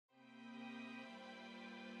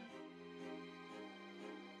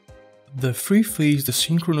The three-phase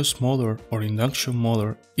asynchronous motor or induction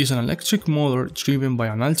motor is an electric motor driven by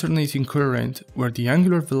an alternating current where the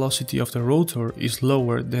angular velocity of the rotor is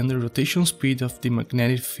lower than the rotation speed of the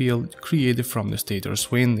magnetic field created from the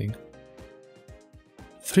stator's winding.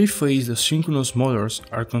 Three-phase asynchronous motors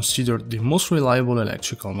are considered the most reliable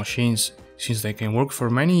electrical machines, since they can work for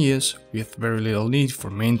many years with very little need for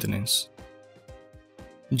maintenance.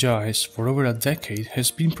 Jaes, for over a decade, has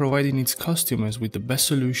been providing its customers with the best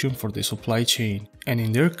solution for the supply chain, and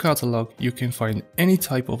in their catalog you can find any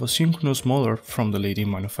type of asynchronous motor from the leading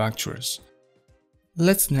manufacturers.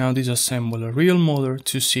 Let's now disassemble a real motor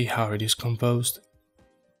to see how it is composed.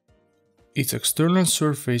 Its external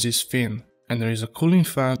surface is thin, and there is a cooling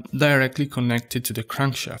fan directly connected to the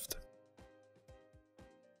crankshaft.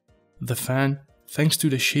 The fan, thanks to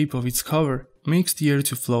the shape of its cover, makes the air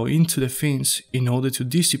to flow into the fins in order to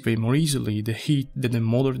dissipate more easily the heat that the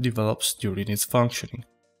motor develops during its functioning.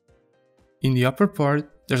 In the upper part,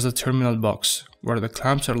 there's a terminal box, where the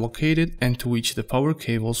clamps are located and to which the power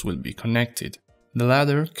cables will be connected. The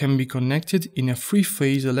latter can be connected in a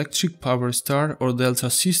three-phase electric power star or delta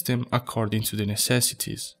system according to the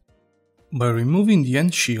necessities. By removing the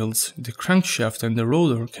end shields, the crankshaft and the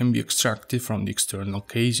rotor can be extracted from the external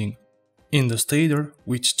casing. In the stator,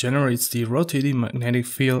 which generates the rotating magnetic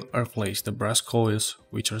field, are placed the brass coils,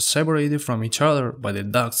 which are separated from each other by the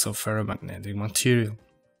ducts of ferromagnetic material.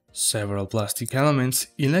 Several plastic elements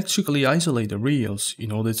electrically isolate the reels in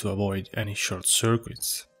order to avoid any short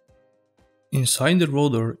circuits. Inside the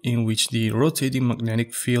rotor, in which the rotating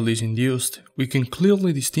magnetic field is induced, we can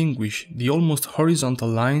clearly distinguish the almost horizontal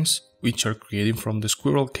lines, which are created from the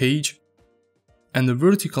squirrel cage, and the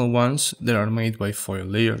vertical ones that are made by foil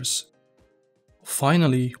layers.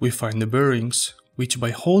 Finally, we find the bearings, which by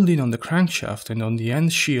holding on the crankshaft and on the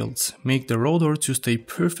end shields make the rotor to stay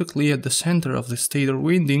perfectly at the center of the stator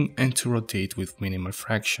winding and to rotate with minimal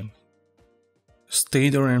friction.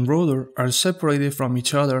 Stator and rotor are separated from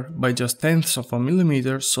each other by just tenths of a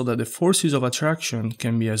millimeter so that the forces of attraction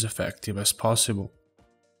can be as effective as possible.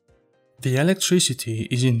 The electricity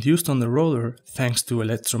is induced on the rotor thanks to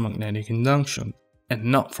electromagnetic induction, and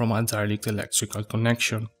not from a direct electrical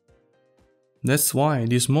connection. That's why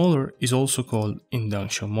this motor is also called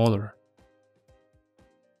induction motor.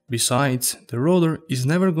 Besides, the rotor is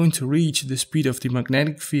never going to reach the speed of the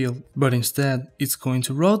magnetic field, but instead it's going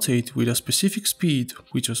to rotate with a specific speed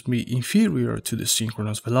which must be inferior to the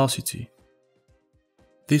synchronous velocity.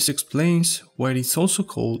 This explains why it's also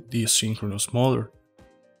called the asynchronous motor.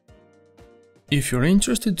 If you're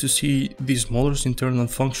interested to see this motor's internal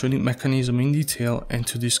functioning mechanism in detail and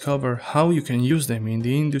to discover how you can use them in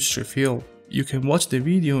the industry field, you can watch the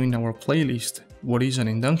video in our playlist, What is an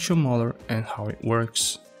Induction Motor and How it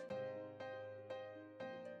Works.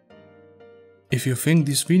 If you think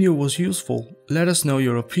this video was useful, let us know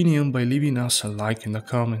your opinion by leaving us a like in the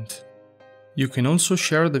comment. You can also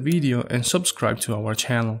share the video and subscribe to our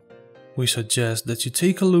channel. We suggest that you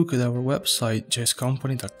take a look at our website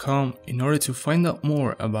jaescompany.com in order to find out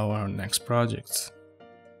more about our next projects.